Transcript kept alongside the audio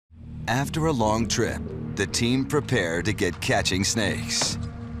After a long trip, the team prepare to get catching snakes.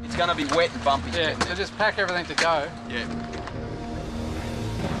 It's going to be wet and bumpy. Yeah, so just pack everything to go. Yeah.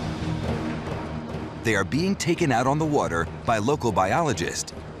 They are being taken out on the water by local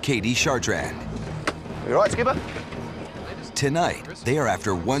biologist Katie Chartrand. You all right, Skipper? Tonight, they are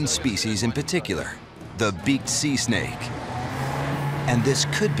after one species in particular, the beaked sea snake. And this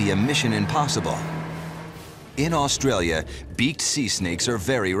could be a mission impossible. In Australia, beaked sea snakes are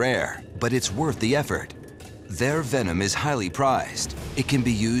very rare, but it's worth the effort. Their venom is highly prized. It can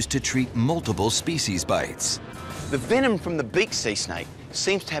be used to treat multiple species bites. The venom from the beaked sea snake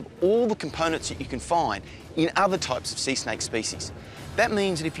seems to have all the components that you can find in other types of sea snake species. That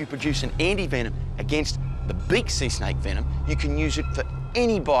means that if you produce an anti-venom against the beaked sea snake venom, you can use it for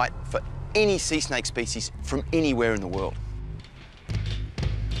any bite for any sea snake species from anywhere in the world.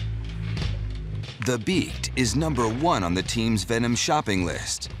 The beaked is #1 on the team's venom shopping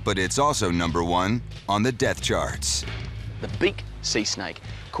list, but it's also #1 on the death charts. The beaked sea snake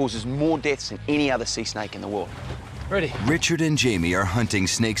causes more deaths than any other sea snake in the world. Ready? Richard and Jamie are hunting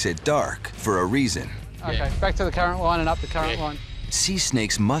snakes at dark for a reason. Okay, back to the current line and up the current line. Sea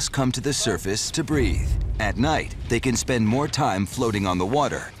snakes must come to the surface to breathe. At night, they can spend more time floating on the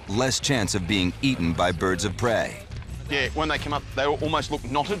water, less chance of being eaten by birds of prey. Yeah, when they come up, they almost look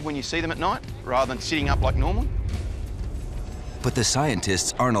knotted when you see them at night, rather than sitting up like normal. But the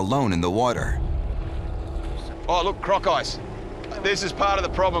scientists aren't alone in the water. Oh, look, croc ice. This is part of the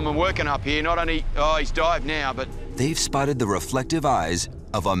problem of working up here. Not only, oh, he's dived now, but... They've spotted the reflective eyes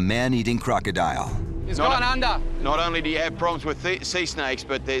of a man-eating crocodile. He's gone under. Not only do you have problems with sea snakes,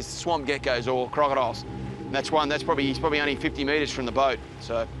 but there's swamp geckos or crocodiles. And that's one. He's probably only 50 metres from the boat.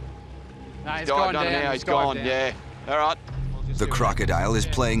 So No, he's gone down. now. He's gone. Down. Yeah. All right. The crocodile is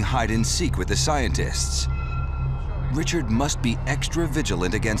playing hide and seek with the scientists. Richard must be extra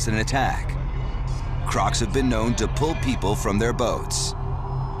vigilant against an attack. Crocs have been known to pull people from their boats.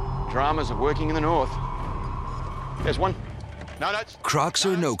 Dramas of working in the north. There's one. No. Crocs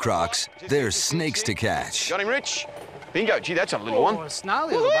or no crocs, there's snakes to catch. Got him, Rich. Bingo. Gee, that's a little one. Oh,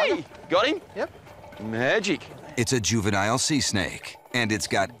 snarly little bugger. Got him? Yep. Magic. It's a juvenile sea snake, and it's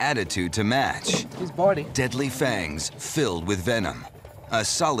got attitude to match. He's biting. Deadly fangs filled with venom. A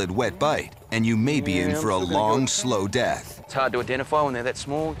solid wet bite, and you may be in for a long, slow death. It's hard to identify when they're that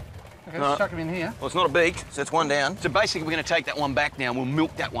small. Okay, let's chuck him in here. Well, it's not a beak, so it's one down. So basically, we're going to take that one back now and we'll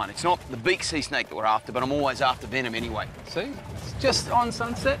milk that one. It's not the beak sea snake that we're after, but I'm always after venom anyway. See? It's just on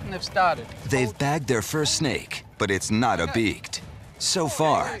sunset and they've started. They've bagged their first snake, but it's not a beaked. So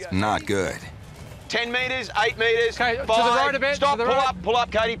far, not good. 10 metres, 8 metres, Okay, 5. to the right a bit. Stop, to the right. pull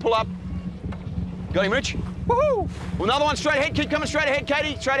up, Katie, pull up. Got him, Rich? Woohoo! Well, another one straight ahead. Keep coming straight ahead,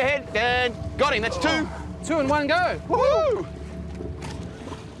 Katie. Straight ahead. And got him. That's 2. 2 in 1 go. Woohoo!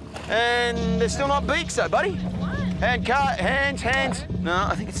 And they're still not beaks, though, buddy. Hands. No,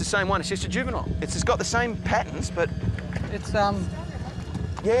 I think it's the same one. It's just a juvenile. It's just got the same patterns, but... It's,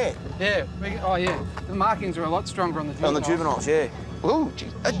 Yeah. yeah. Oh, yeah. The markings are a lot stronger on the juveniles. On the juveniles, yeah. Ooh, gee.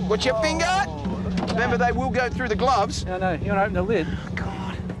 Watch your finger! Remember, they will go through the gloves. No, you want to open the lid?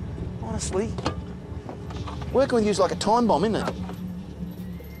 God, honestly. Working with you's like a time bomb, isn't it?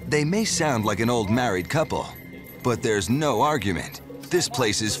 They may sound like an old married couple, but there's no argument. This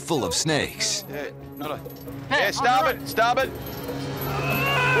place is full of snakes. Yeah, not a... Yeah, starboard.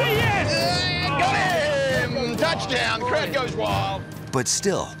 Yes! Got him! Touchdown, crowd goes wild. But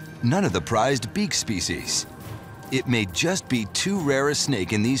still, none of the prized beak species. It may just be too rare a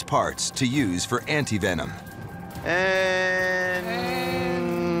snake in these parts to use for anti-venom. And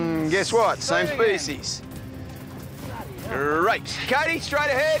guess what? Same species. Great. Katie, straight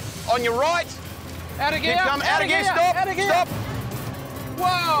ahead. On your right. Out of gear. Keep coming. Out of gear. Stop.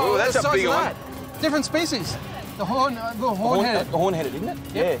 Whoa! Ooh, that's a big one. Different species. The horn-headed. Horn-headed, isn't it?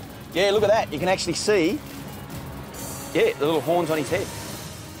 Yep. Yeah, look at that. You can actually see, the little horns on his head.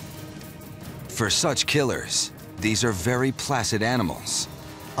 For such killers, these are very placid animals.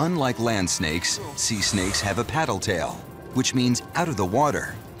 Unlike land snakes, sea snakes have a paddle tail, which means out of the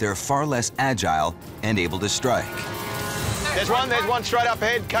water, they're far less agile and able to strike. There's one straight up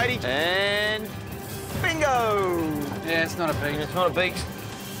ahead, Katie. And bingo! Yeah, it's not a beak. It's not a beak.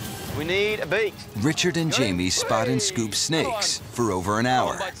 We need a beak. Richard and Jamie spot and scoop snakes for over an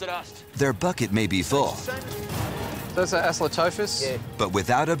hour. Their bucket may be full. That's an Aslatophus. Yeah. But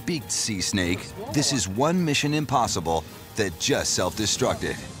without a beaked sea snake, this is one mission impossible that just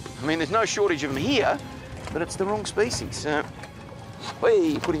self-destructed. I mean, there's no shortage of them here, but it's the wrong species.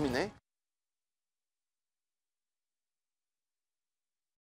 Hey, put him in there.